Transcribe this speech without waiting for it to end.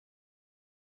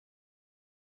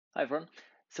Hi everyone.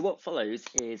 So what follows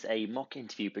is a mock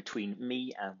interview between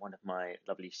me and one of my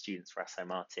lovely students, Rasai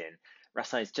Martin.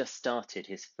 Rasai has just started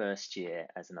his first year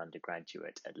as an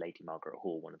undergraduate at Lady Margaret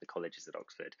Hall, one of the colleges at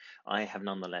Oxford. I have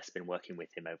nonetheless been working with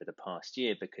him over the past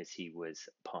year because he was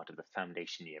part of the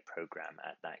foundation year programme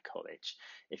at that college.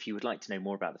 If you would like to know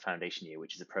more about the foundation year,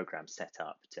 which is a programme set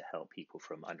up to help people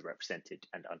from underrepresented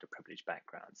and underprivileged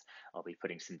backgrounds, I'll be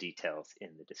putting some details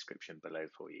in the description below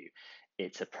for you.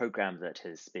 It's a program that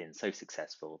has been so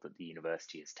successful that the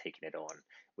university has taken it on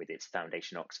with its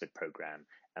Foundation Oxford program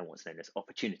and what's known as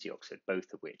Opportunity Oxford,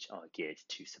 both of which are geared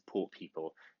to support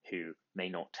people who may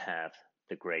not have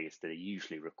the grades that are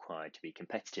usually required to be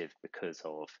competitive because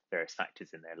of various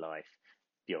factors in their life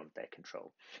beyond their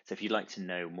control. So if you'd like to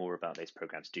know more about those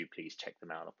programs, do please check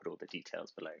them out. I'll put all the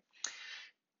details below.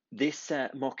 This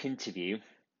mock interview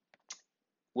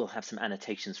will have some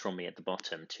annotations from me at the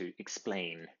bottom to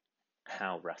explain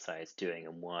how Rasai is doing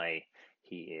and why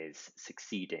he is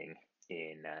succeeding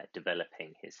in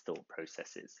developing his thought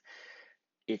processes.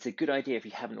 It's a good idea, if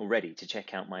you haven't already, to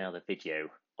check out my other video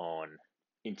on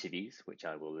interviews, which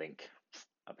I will link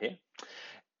up here.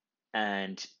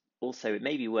 And also, it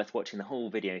may be worth watching the whole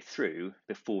video through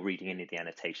before reading any of the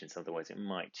annotations, otherwise it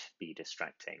might be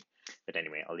distracting. But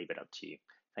anyway, I'll leave it up to you.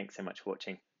 Thanks so much for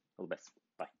watching. All the best.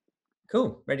 Bye.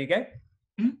 Cool. Ready to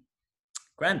go?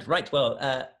 Grand. Right.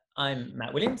 Well, I'm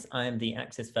Matt Williams. I'm the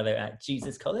Access Fellow at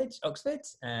Jesus College, Oxford,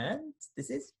 and this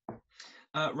is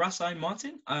Rasai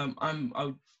Martin.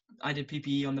 I did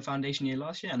PPE on the foundation year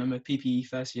last year, and I'm a PPE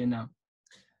first year now.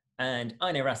 And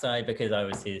I know Rasai because I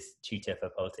was his tutor for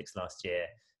politics last year,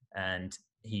 and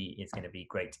he is going to be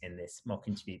great in this mock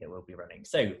interview that we'll be running.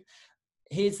 So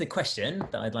here's the question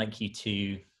that I'd like you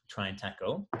to try and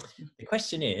tackle. The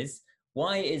question is,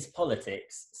 why is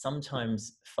politics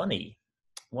sometimes funny?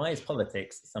 Why is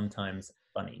politics sometimes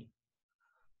funny?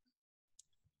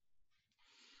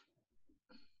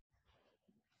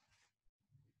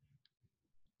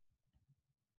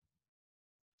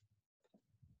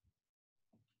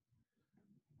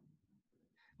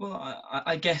 Well,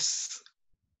 I guess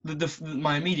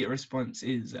my immediate response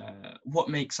is what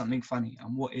makes something funny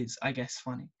and what is, I guess,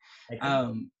 funny,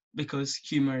 because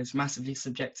humor is massively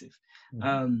subjective.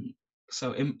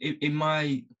 So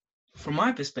from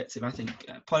my perspective, I think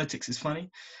politics is funny,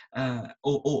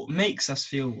 or makes us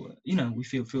feel, we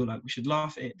feel like we should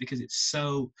laugh at it because it's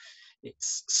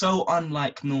so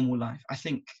unlike normal life. I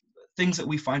think things that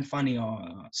we find funny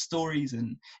are stories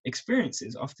and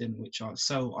experiences often which are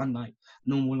so unlike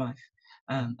normal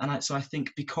life. So I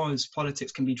think because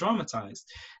politics can be dramatized,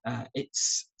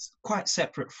 it's quite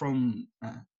separate from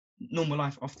normal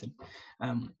life often,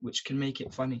 which can make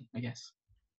it funny, I guess.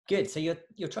 Good. So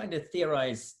you're trying to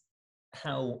theorize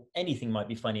how anything might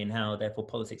be funny and how therefore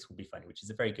politics will be funny, which is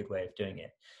a very good way of doing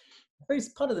it. I suppose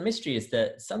part of the mystery is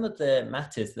that some of the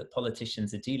matters that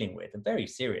politicians are dealing with are very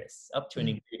serious, up to and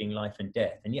including life and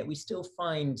death, and yet we still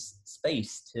find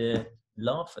space to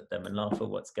laugh at them and laugh at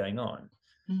what's going on.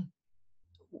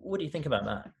 What do you think about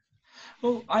that?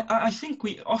 Well, I think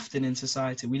we often in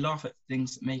society, we laugh at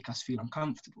things that make us feel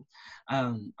uncomfortable.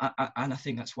 And I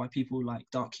think that's why people like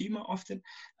dark humor often,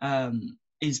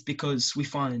 is because we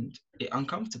find it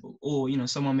uncomfortable. Or,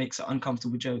 someone makes an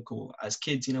uncomfortable joke, or as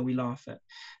kids, we laugh at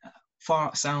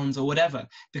fart sounds or whatever,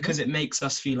 because it makes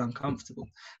us feel uncomfortable.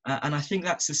 And I think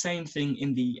that's the same thing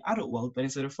in the adult world, but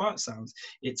instead of fart sounds,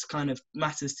 it's kind of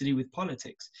matters to do with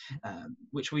politics,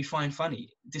 which we find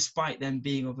funny, despite them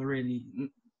being of a really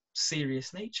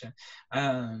serious nature.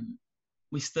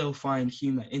 We still find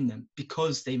humor in them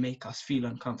because they make us feel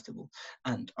uncomfortable,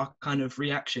 and our kind of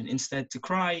reaction instead to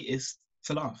cry is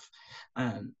to laugh.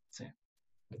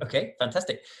 Okay,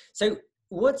 fantastic. So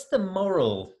what's the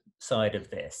moral side of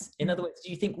this? In other words,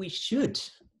 do you think we should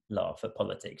laugh at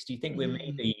politics? Do you think we're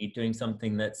maybe doing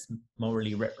something that's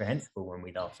morally reprehensible when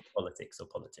we laugh at politics or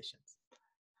politicians?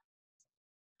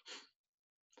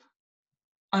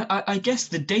 I guess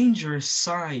the dangerous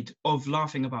side of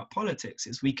laughing about politics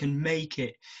is we can make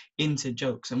it into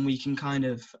jokes, and we can kind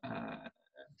of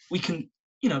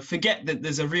forget that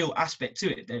there's a real aspect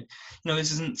to it, that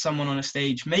this isn't someone on a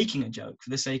stage making a joke for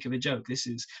the sake of a joke. This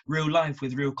is real life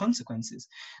with real consequences.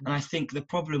 And I think the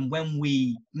problem when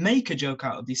we make a joke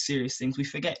out of these serious things, we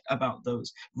forget about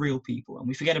those real people, and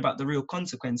we forget about the real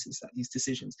consequences that these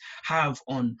decisions have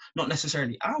on not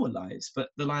necessarily our lives, but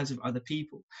the lives of other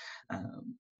people,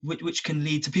 which can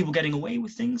lead to people getting away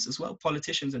with things as well,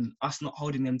 politicians, and us not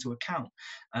holding them to account,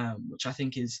 which I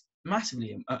think is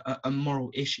massively a moral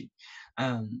issue,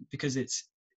 because it's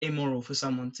immoral for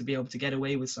someone to be able to get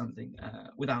away with something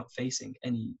without facing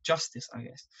any justice, I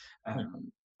guess,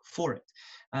 for it.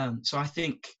 So I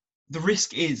think the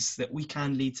risk is that we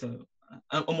can lead to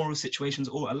immoral situations,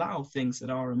 or allow things that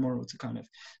are immoral to kind of,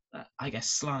 I guess,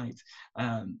 slide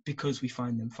because we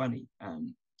find them funny.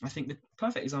 I think the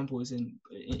perfect example is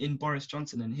in Boris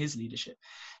Johnson and his leadership.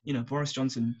 You know, Boris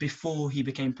Johnson, before he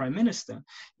became prime minister,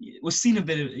 was seen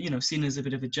seen as a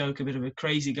bit of a joke, a bit of a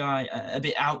crazy guy, a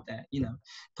bit out there. You know,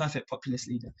 perfect populist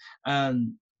leader.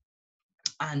 And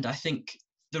I think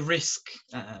the risk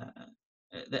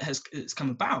that has come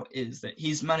about is that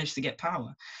he's managed to get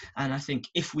power. And I think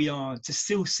if we are to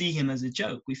still see him as a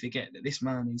joke, we forget that this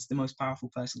man is the most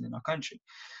powerful person in our country,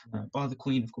 bar the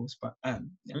Queen, of course. But and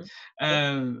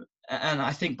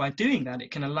I think by doing that,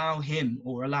 it can allow him,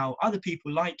 or allow other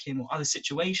people like him, or other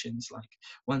situations like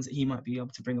ones that he might be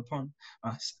able to bring upon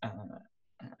us,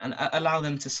 and allow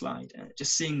them to slide,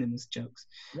 just seeing them as jokes.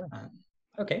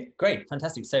 Okay, great,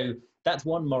 fantastic. So that's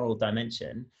one moral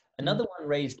dimension. Another one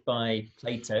raised by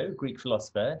Plato, Greek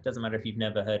philosopher, doesn't matter if you've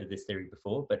never heard of this theory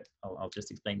before, but I'll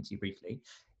just explain it to you briefly,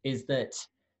 is that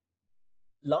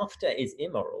laughter is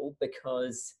immoral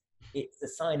because it's a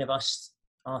sign of us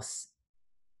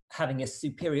having a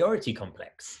superiority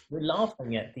complex. We're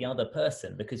laughing at the other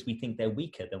person because we think they're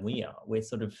weaker than we are. We're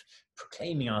sort of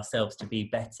proclaiming ourselves to be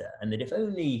better, and that if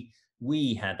only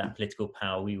we had that political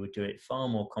power, we would do it far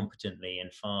more competently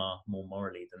and far more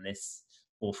morally than this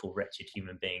awful, wretched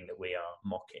human being that we are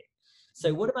mocking.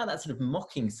 So what about that sort of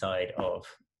mocking side of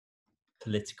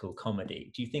political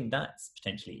comedy? Do you think that's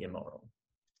potentially immoral?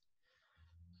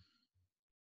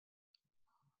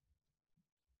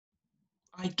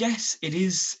 I guess it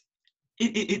is.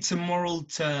 It's immoral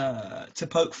to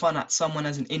poke fun at someone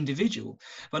as an individual,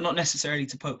 but not necessarily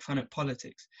to poke fun at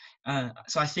politics.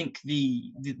 So I think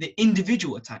the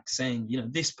individual attack, saying, you know,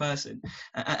 this person,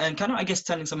 and kind of, I guess,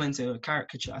 turning someone into a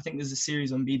caricature. I think there's a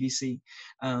series on BBC,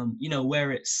 you know, where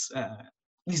it's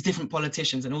these different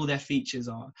politicians and all their features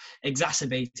are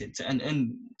exacerbated,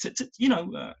 you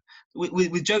know,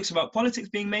 with jokes about politics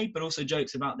being made, but also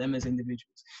jokes about them as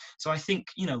individuals. So I think,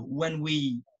 you know, when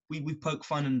we poke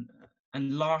fun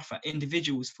and laugh at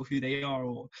individuals for who they are,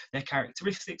 or their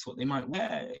characteristics, what they might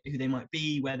wear, who they might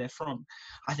be, where they're from,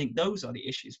 I think those are the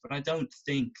issues. But I don't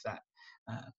think that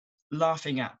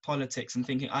laughing at politics and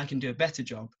thinking I can do a better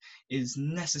job is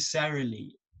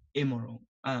necessarily immoral,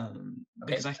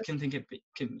 because I can think it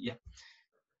can, yeah.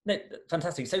 No,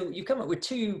 fantastic. So you've come up with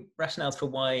two rationales for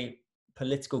why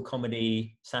political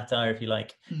comedy, satire, if you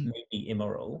like, may be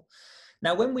immoral.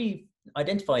 Now, when we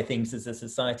identify things as a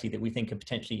society that we think are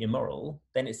potentially immoral,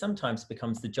 then it sometimes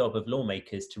becomes the job of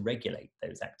lawmakers to regulate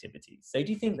those activities. So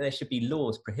do you think there should be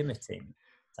laws prohibiting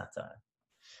satire?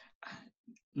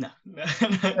 No.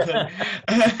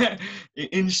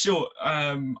 In short,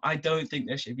 I don't think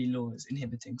there should be laws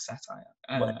inhibiting satire.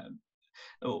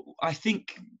 I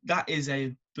think that is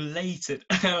a blatant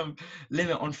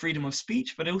limit on freedom of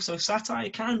speech, but also satire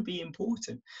can be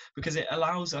important because it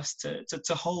allows us to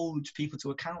hold people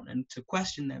to account and to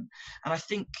question them. And I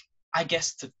think, I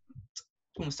guess,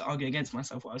 almost to argue against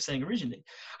myself what I was saying originally,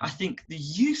 I think the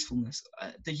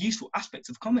useful aspects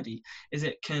of comedy is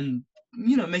it can,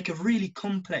 you know, make a really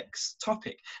complex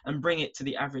topic and bring it to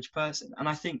the average person. And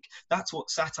I think that's what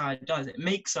satire does. It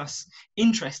makes us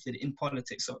interested in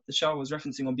politics. So the show I was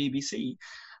referencing on BBC,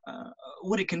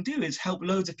 what it can do is help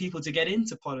loads of people to get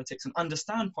into politics and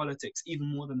understand politics even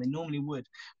more than they normally would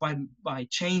by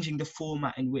changing the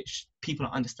format in which people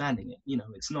are understanding it. You know,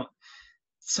 it's not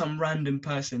some random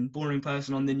person, boring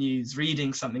person on the news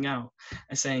reading something out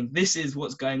and saying, this is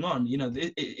what's going on. You know,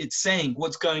 it's saying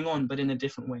what's going on, but in a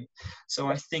different way. So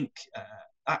I think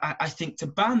I think to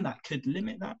ban that could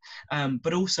limit that,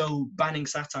 but also banning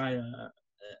satire,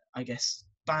 I guess,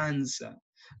 bans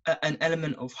an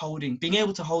element of being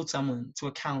able to hold someone to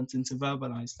account and to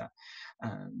verbalize that,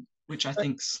 which I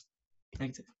think's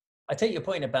negative. I take your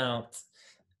point about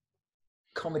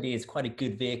comedy is quite a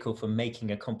good vehicle for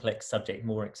making a complex subject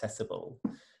more accessible.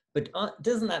 But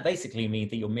doesn't that basically mean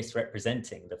that you're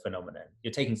misrepresenting the phenomenon?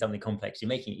 You're taking something complex, you're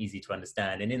making it easy to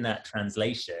understand. And in that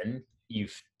translation,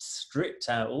 you've stripped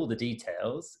out all the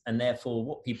details. And therefore,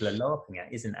 what people are laughing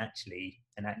at isn't actually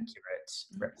an accurate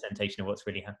representation of what's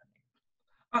really happening.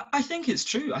 I think it's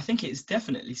true. I think it's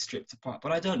definitely stripped apart,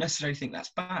 but I don't necessarily think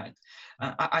that's bad.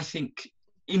 I think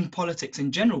in politics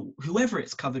in general, whoever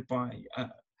it's covered by,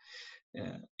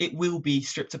 it will be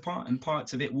stripped apart and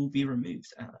parts of it will be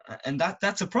removed, and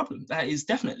that's a problem. That is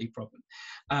definitely a problem.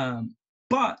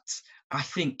 But I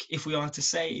think if we are to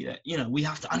say that, we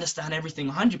have to understand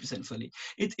everything 100% fully,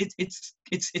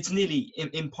 it's nearly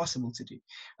impossible to do,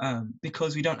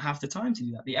 because we don't have the time to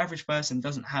do that. The average person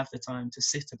doesn't have the time to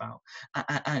sit about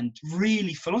and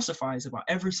really philosophize about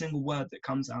every single word that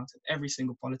comes out of every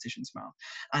single politician's mouth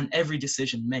and every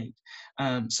decision made.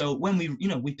 So when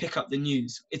we pick up the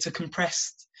news, it's a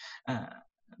compressed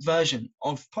version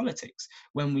of politics.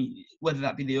 Whether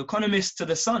that be the Economist to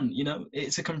the Sun,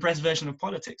 it's a compressed version of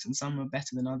politics, and some are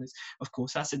better than others. Of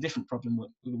course, that's a different problem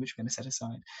which we're going to set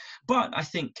aside. But I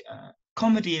think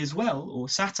comedy as well, or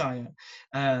satire,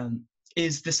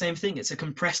 is the same thing. It's a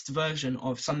compressed version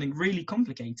of something really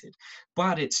complicated,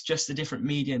 but it's just a different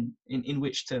medium in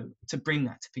which to bring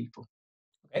that to people.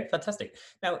 Okay, fantastic.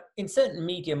 Now, in certain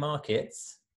media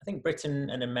markets, I think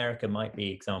Britain and America might be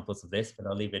examples of this, but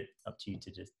I'll leave it up to you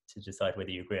to decide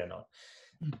whether you agree or not.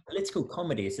 Political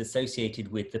comedy is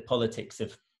associated with the politics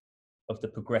of the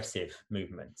progressive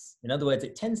movements. In other words,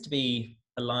 it tends to be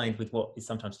aligned with what is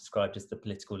sometimes described as the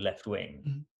political left wing.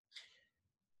 Mm-hmm.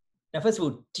 Now, first of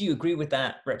all, do you agree with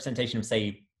that representation of,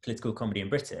 say, political comedy in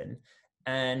Britain?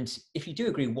 And if you do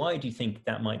agree, why do you think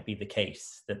that might be the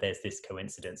case, that there's this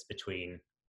coincidence between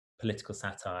political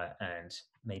satire and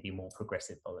maybe more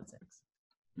progressive politics?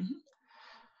 Mm-hmm.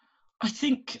 I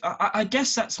think, I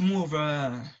guess that's more of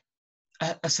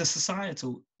a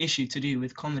societal issue to do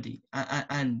with comedy,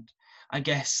 and I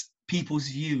guess people's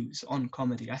views on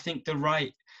comedy. I think the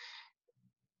right,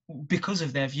 because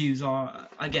of their views, are,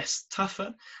 I guess,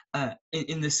 tougher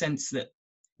in the sense that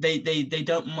they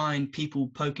don't mind people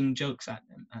poking jokes at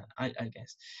them, I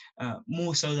guess,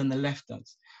 more so than the left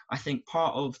does. I think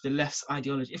part of the left's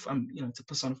ideology, if I'm, to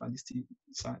personify these two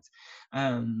sides,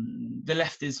 the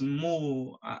left is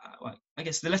more, I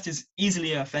guess the left is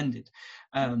easily offended,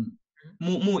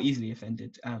 more easily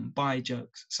offended by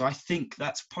jokes. So I think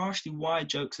that's partially why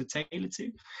jokes are tailored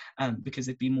to, because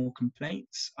there'd be more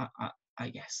complaints, I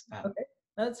guess. Okay.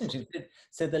 That's interesting.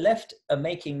 So the left are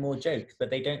making more jokes, but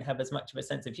they don't have as much of a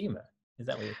sense of humor. Is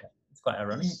that what you're saying? It's quite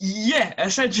ironic. Yeah,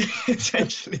 essentially.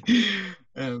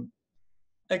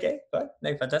 Okay, fine.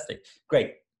 No, fantastic.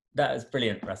 Great. That was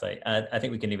brilliant, Rasai. I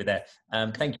think we can leave it there.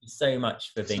 Thank you so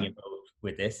much for being involved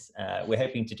with this. We're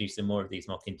hoping to do some more of these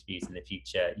mock interviews in the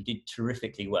future. You did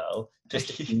terrifically well.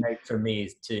 Just a note from me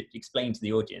is to explain to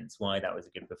the audience why that was a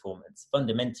good performance.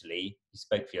 Fundamentally, you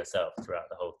spoke for yourself throughout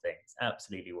the whole thing. It's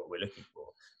absolutely what we're looking for.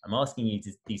 I'm asking you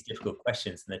these difficult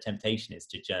questions, and the temptation is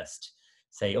to just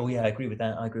say, oh yeah, I agree with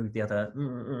that, I agree with the other.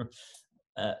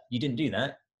 You didn't do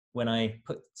that. When I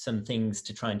put some things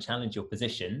to try and challenge your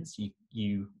positions,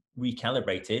 you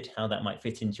recalibrated how that might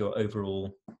fit into your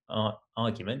overall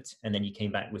argument, and then you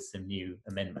came back with some new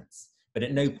amendments. But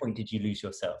at no point did you lose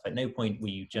yourself. At no point were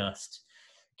you just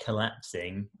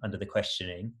collapsing under the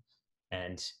questioning,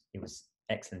 and it was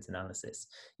excellent analysis.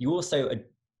 You also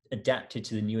adapted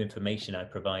to the new information I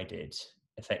provided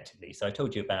effectively. So I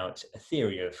told you about a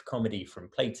theory of comedy from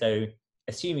Plato,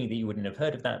 assuming that you wouldn't have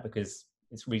heard of that because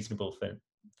it's reasonable for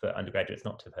undergraduates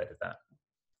not to have heard of that.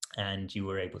 And you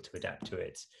were able to adapt to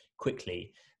it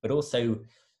quickly, but also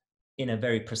in a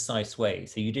very precise way.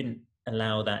 So you didn't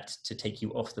allow that to take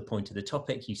you off the point of the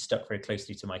topic. You stuck very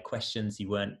closely to my questions. You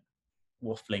weren't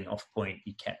waffling off point.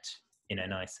 You kept in a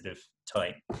nice sort of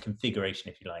tight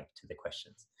configuration, if you like, to the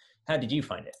questions. How did you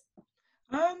find it?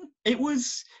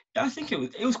 I think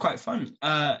it was quite fun.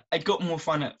 It got more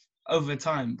fun over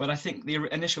time, but I think the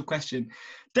initial question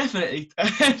definitely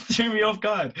threw me off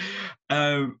guard.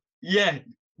 Yeah,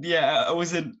 I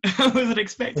wasn't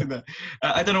expecting that.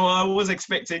 I don't know what I was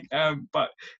expecting,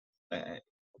 but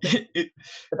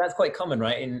that's quite common,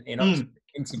 right? In Oxford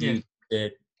interviews,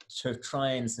 to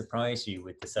try and surprise you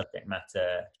with the subject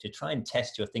matter, to try and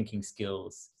test your thinking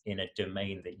skills in a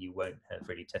domain that you won't have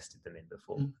really tested them in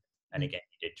before. And again,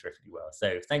 you did terrifically well.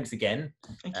 So thanks again.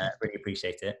 Thank you. Really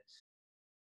appreciate it.